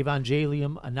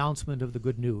 Evangelium, announcement of the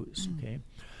good news, okay,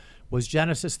 was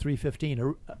Genesis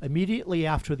 3:15. Immediately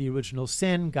after the original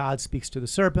sin, God speaks to the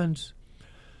serpent.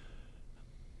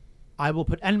 I will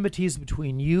put enmities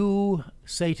between you,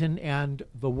 Satan, and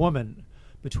the woman,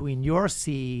 between your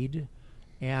seed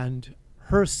and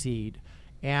her seed,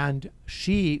 and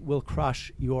she will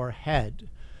crush your head.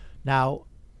 Now,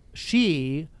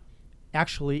 she,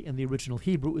 actually in the original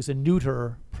Hebrew, is a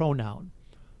neuter pronoun.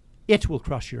 It will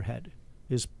crush your head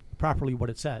is properly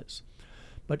what it says.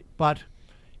 But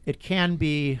it can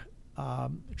be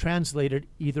translated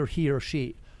either he or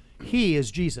she. He is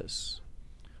Jesus.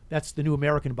 That's the New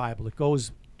American Bible. It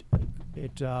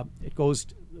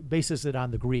bases it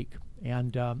on the Greek,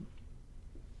 and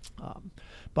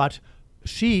but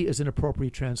she is an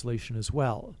appropriate translation as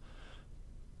well.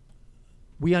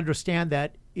 We understand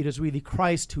that it is really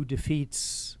Christ who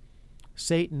defeats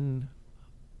Satan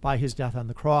by his death on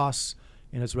the cross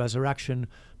and his resurrection,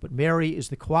 but Mary is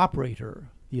the cooperator,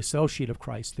 the associate of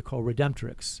Christ, the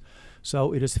co-redemptrix.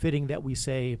 So it is fitting that we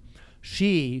say,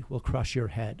 she will crush your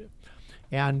head.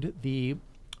 And the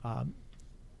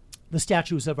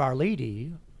statues of Our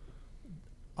Lady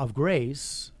of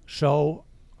Grace show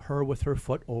her with her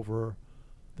foot over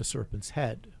the serpent's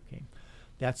head. Okay,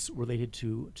 that's related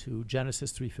to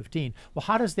Genesis 3:15. Well,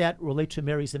 how does that relate to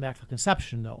Mary's Immaculate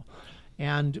Conception, though?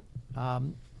 And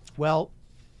well,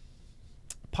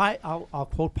 I'll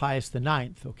quote Pius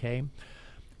IX. Okay,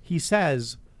 he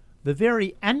says, the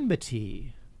very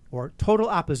enmity or total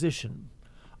opposition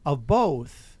of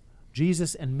both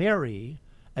Jesus and Mary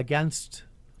against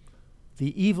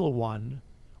the evil one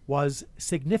was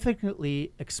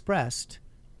significantly expressed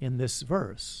in this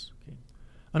verse. Okay.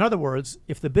 In other words,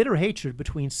 if the bitter hatred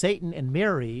between Satan and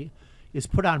Mary is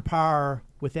put on par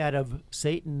with that of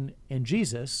Satan and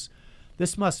Jesus,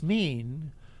 this must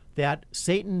mean that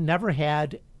Satan never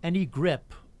had any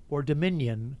grip or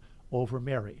dominion over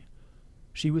Mary.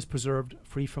 She was preserved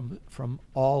free from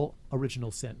all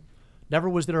original sin. Never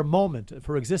was there a moment of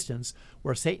her existence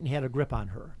where Satan had a grip on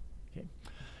her. Okay.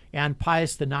 And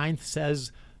Pius IX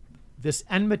says this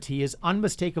enmity is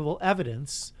unmistakable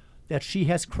evidence that she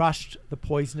has crushed the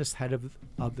poisonous head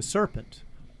of the serpent.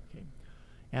 Okay.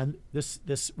 And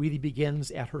this really begins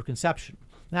at her conception.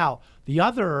 Now, the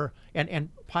other, and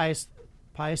Pius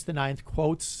IX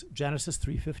quotes Genesis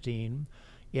 3:15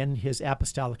 in his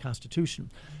Apostolic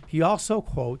Constitution. He also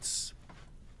quotes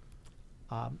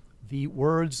the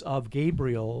words of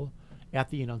Gabriel at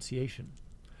the Annunciation.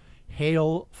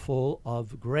 Hail, full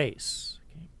of grace.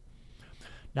 Okay.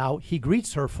 Now, he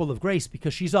greets her full of grace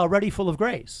because she's already full of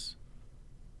grace.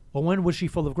 Well, when was she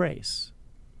full of grace?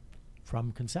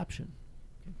 From conception.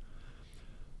 Okay.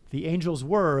 The angel's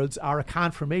words are a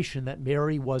confirmation that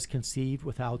Mary was conceived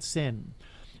without sin.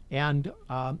 And,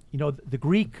 the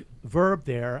Greek verb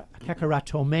there,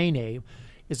 kekeratomene,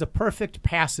 is a perfect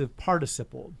passive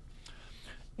participle.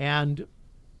 And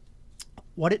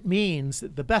what it means,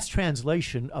 the best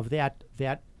translation of that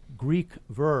Greek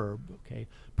verb, okay,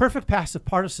 perfect passive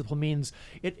participle means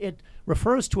it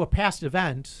refers to a past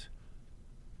event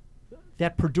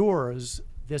that perdures,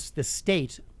 this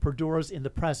state perdures in the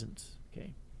present,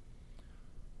 okay.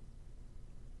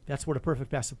 That's what a perfect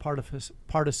passive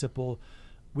participle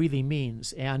really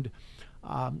means. And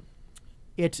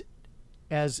it,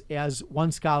 as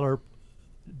one scholar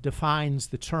defines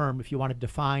the term, if you want to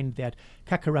define that,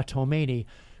 kekeratomene,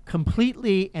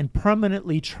 completely and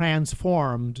permanently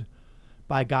transformed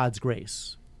by God's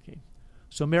grace. Okay.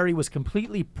 So Mary was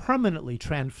completely, permanently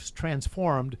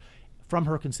transformed from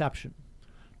her conception.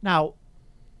 Now,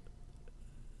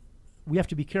 we have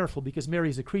to be careful because Mary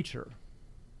is a creature.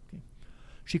 Okay.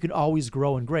 She can always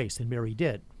grow in grace, and Mary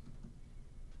did.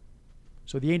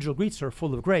 So the angel greets her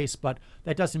full of grace, but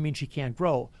that doesn't mean she can't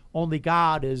grow. Only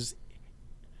God has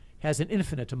an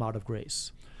infinite amount of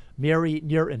grace. Mary,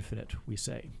 near infinite, we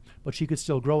say. But she could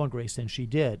still grow in grace, and she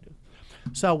did.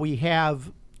 So we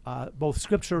have both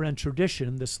scripture and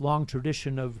tradition, this long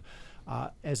tradition of,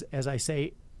 as I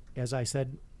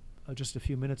said just a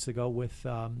few minutes ago, with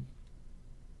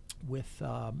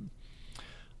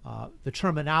the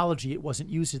terminology, it wasn't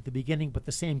used at the beginning, but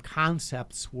the same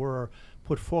concepts were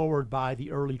put forward by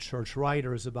the early church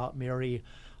writers about Mary,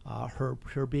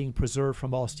 her being preserved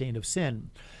from all stain of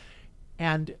sin.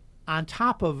 And on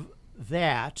top of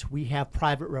that, we have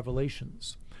private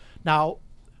revelations. Now,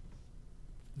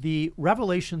 the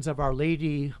revelations of Our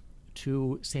Lady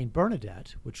to Saint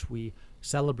Bernadette, which we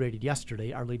celebrated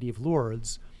yesterday, Our Lady of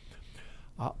Lourdes,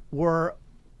 were,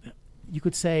 you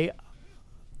could say,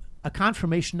 a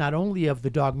confirmation not only of the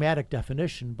dogmatic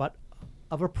definition, but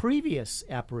of a previous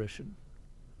apparition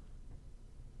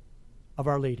of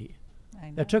Our Lady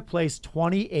that took place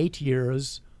 28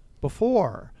 years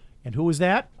before. And who was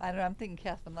that? I don't know. I'm thinking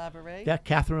Catherine Labouré. That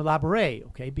Catherine Labouré,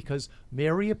 okay, because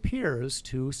Mary appears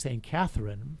to Saint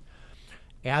Catherine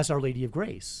as Our Lady of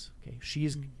Grace. Okay,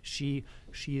 she's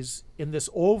in this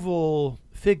oval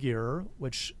figure,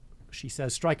 which she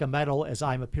says, "Strike a medal as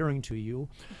I'm appearing to you."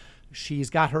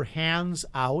 She's got her hands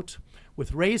out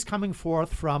with rays coming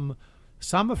forth from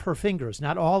some of her fingers,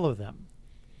 not all of them.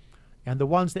 And the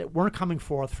ones that weren't coming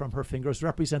forth from her fingers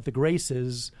represent the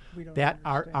graces that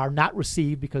are not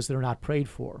received because they're not prayed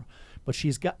for. But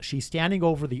she's standing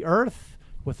over the earth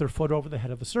with her foot over the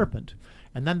head of the serpent.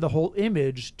 And then the whole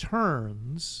image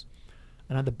turns,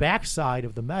 and on the back side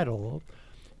of the medal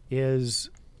is,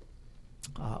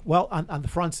 on the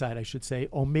front side, I should say,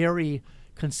 "O Mary,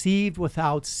 conceived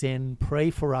without sin, pray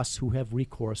for us who have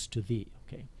recourse to thee."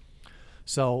 Okay,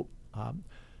 so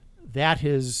that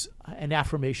is an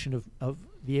affirmation of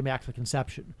the Immaculate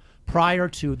Conception prior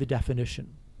to the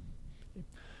definition.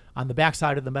 On the back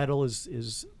side of the medal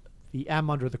is the M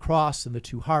under the cross and the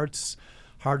two hearts,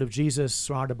 heart of Jesus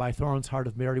surrounded by thorns, heart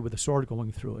of Mary with a sword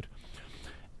going through it.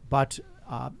 But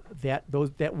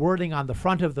that wording on the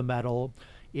front of the medal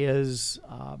is,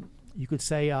 you could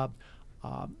say,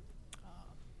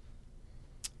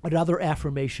 another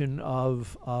affirmation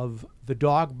of the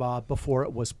dogma before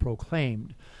it was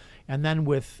proclaimed. And then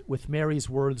with Mary's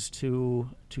words to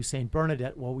Saint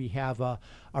Bernadette, well, we have a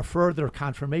further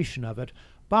confirmation of it,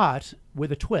 but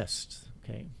with a twist,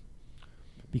 okay?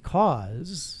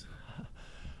 Because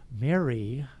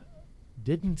Mary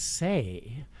didn't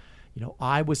say,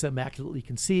 I was immaculately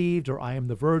conceived, or I am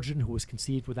the virgin who was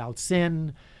conceived without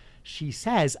sin. She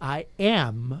says, I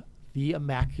am the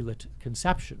Immaculate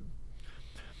Conception.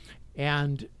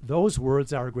 And those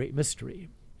words are a great mystery.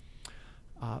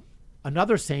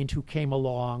 Another saint who came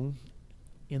along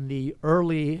in the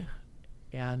early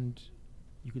and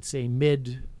you could say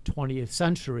mid-20th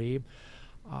century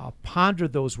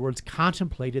pondered those words,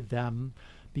 contemplated them,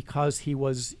 because he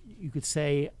was, you could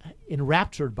say,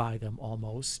 enraptured by them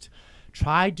almost,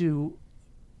 tried to,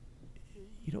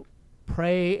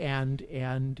 pray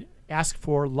and ask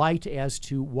for light as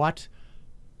to what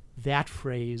that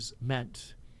phrase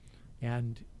meant.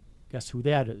 And guess who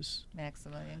that is?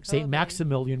 Maximilian Kolbe. St.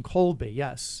 Maximilian Kolbe,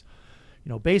 yes.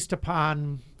 Based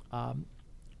upon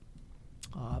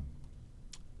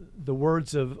the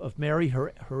words of Mary,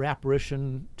 her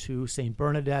apparition to St.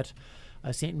 Bernadette,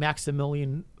 St.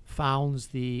 Maximilian founds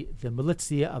the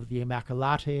Militia of the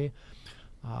Immaculate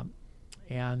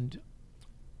and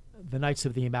the Knights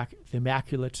of the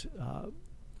Immaculate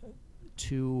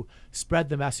to spread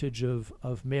the message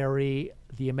of Mary,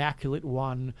 the Immaculate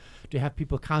One, to have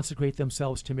people consecrate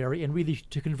themselves to Mary, and really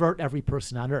to convert every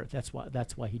person on earth.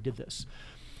 That's why he did this.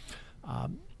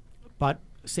 But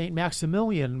St.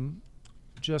 Maximilian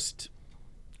just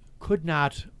could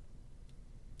not,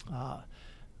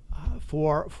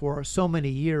 for so many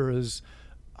years,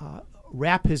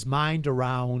 wrap his mind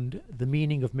around the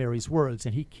meaning of Mary's words,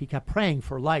 and he kept praying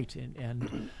for light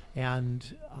and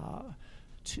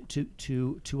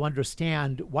to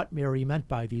understand what Mary meant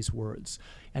by these words.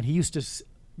 And he used to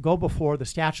go before the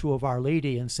statue of Our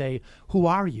Lady and say, "Who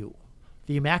are you,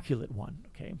 the Immaculate One?"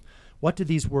 Okay, what do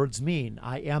these words mean?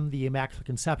 I am the Immaculate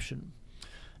Conception.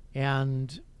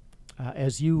 And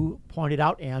as you pointed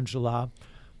out, Angela,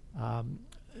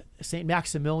 St.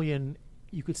 Maximilian,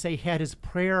 you could say, had his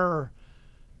prayer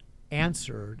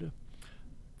answered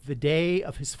the day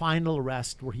of his final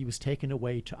arrest, where he was taken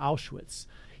away to Auschwitz.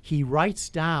 He writes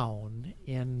down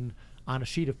on a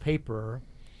sheet of paper,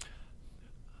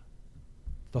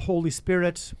 the Holy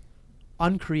Spirit,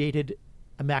 uncreated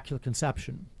Immaculate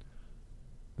Conception.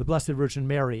 The Blessed Virgin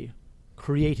Mary,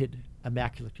 created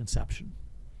Immaculate Conception.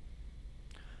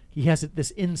 He has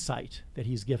this insight that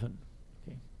he's given.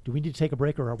 Okay. Do we need to take a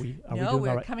break, or are we doing No, all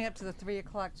we're right? coming up to the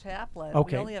 3:00 chaplet.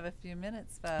 Okay. We only have a few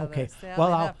minutes, Father. Okay. Sadly Well,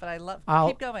 enough, but I love.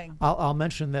 Keep going. I'll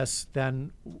mention this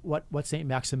then. What Saint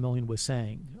Maximilian was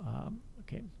saying.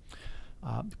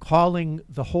 Calling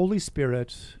the Holy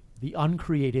Spirit the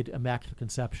uncreated Immaculate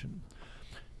Conception.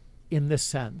 in this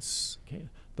sense. Okay?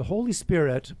 The Holy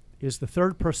Spirit is the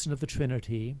third person of the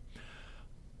Trinity.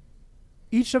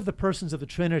 Each of the persons of the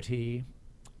Trinity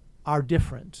are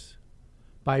different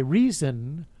by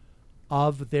reason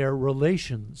of their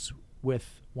relations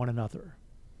with one another.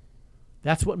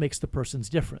 That's what makes the persons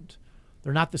different.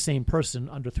 They're not the same person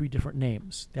under three different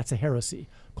names. That's a heresy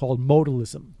called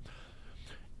modalism.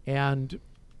 And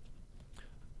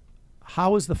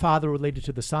how is the Father related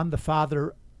to the Son? The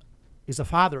Father is a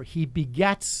Father. He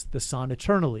begets the Son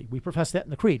eternally. We profess that in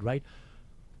the Creed, right?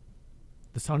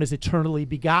 The Son is eternally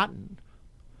begotten.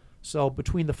 So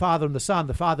between the Father and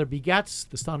the Father begets,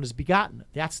 the Son is begotten.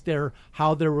 That's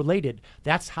how they're related.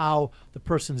 That's how the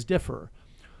persons differ.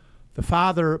 The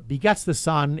Father begets the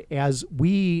Son as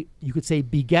we, you could say,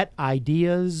 beget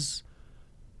ideas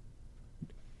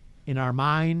in our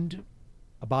mind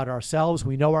about ourselves.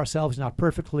 We know ourselves not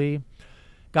perfectly.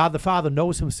 God the Father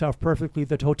knows himself perfectly.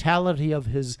 The totality of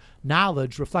his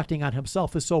knowledge reflecting on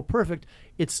himself is so perfect,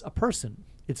 it's a person.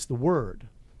 It's the Word.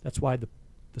 That's why the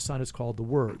Son is called the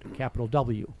Word, capital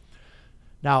W.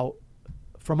 Now,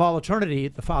 from all eternity,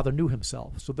 the Father knew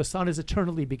himself. So the Son is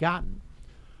eternally begotten.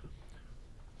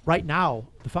 Right now,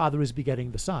 the Father is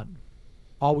begetting the Son.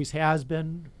 Always has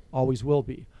been, always will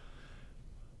be.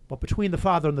 But between the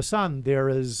Father and the Son, there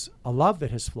is a love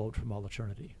that has flowed from all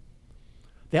eternity.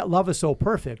 That love is so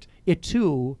perfect, it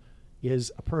too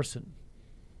is a person.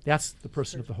 That's the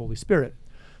person of the Holy Spirit.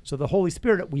 So the Holy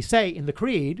Spirit, we say in the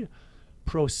Creed,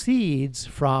 proceeds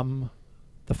from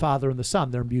the Father and the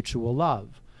Son, their mutual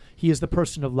love. He is the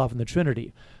person of love in the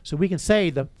Trinity. So we can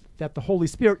say that the Holy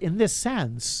Spirit, in this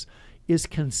sense, is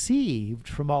conceived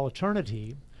from all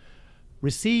eternity,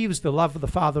 receives the love of the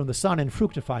Father and the Son, and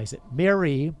fructifies it.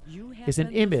 Mary is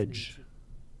an image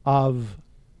of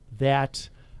that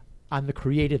on the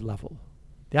created level.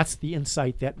 That's the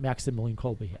insight that Maximilian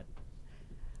Kolbe had.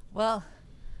 Well,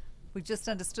 we just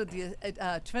understood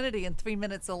the Trinity in 3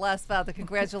 minutes or less, Father.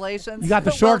 Congratulations. You got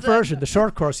the short version, the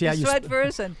short course. Yeah, the short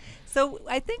version. So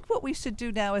I think what we should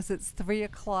do now is it's 3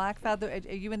 o'clock. Father,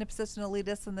 are you in a position to lead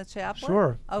us in the chaplet?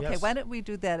 Sure. Okay, yes. Why don't we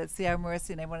do that at C.R.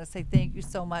 Mercy? And I want to say thank you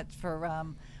so much for,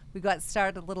 we got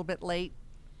started a little bit late.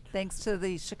 Thanks to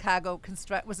the Chicago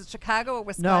was it Chicago or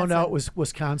Wisconsin? No, it was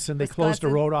Wisconsin. They closed a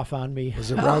road off on me.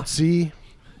 Was it Route C?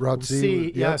 Route C,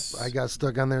 yep, yes. I got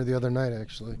stuck on there the other night,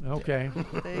 actually. Okay.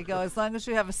 There you go. As long as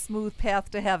you have a smooth path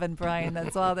to heaven, Brian,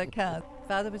 that's all that counts.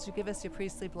 Father, would you give us your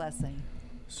priestly blessing?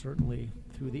 Certainly.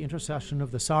 Through the intercession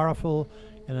of the sorrowful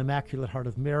and immaculate heart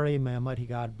of Mary, may Almighty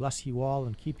God bless you all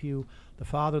and keep you, the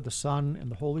Father, the Son, and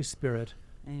the Holy Spirit.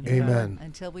 Amen. Amen.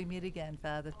 Until we meet again,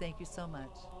 Father, thank you so much.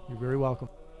 You're very welcome.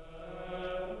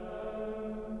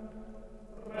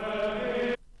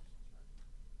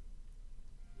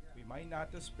 We might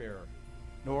not despair,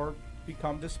 nor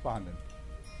become despondent,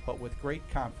 but with great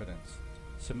confidence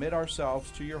submit ourselves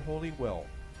to your holy will,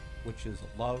 which is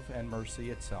love and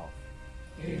mercy itself.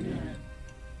 Amen.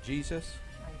 Jesus,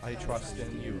 I trust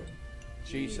in you.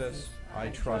 Jesus, I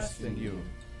trust in you.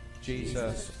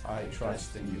 Jesus, I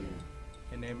trust in you.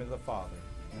 In the name of the Father,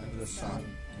 and of the Son,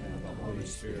 and of the Holy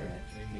Spirit. Amen.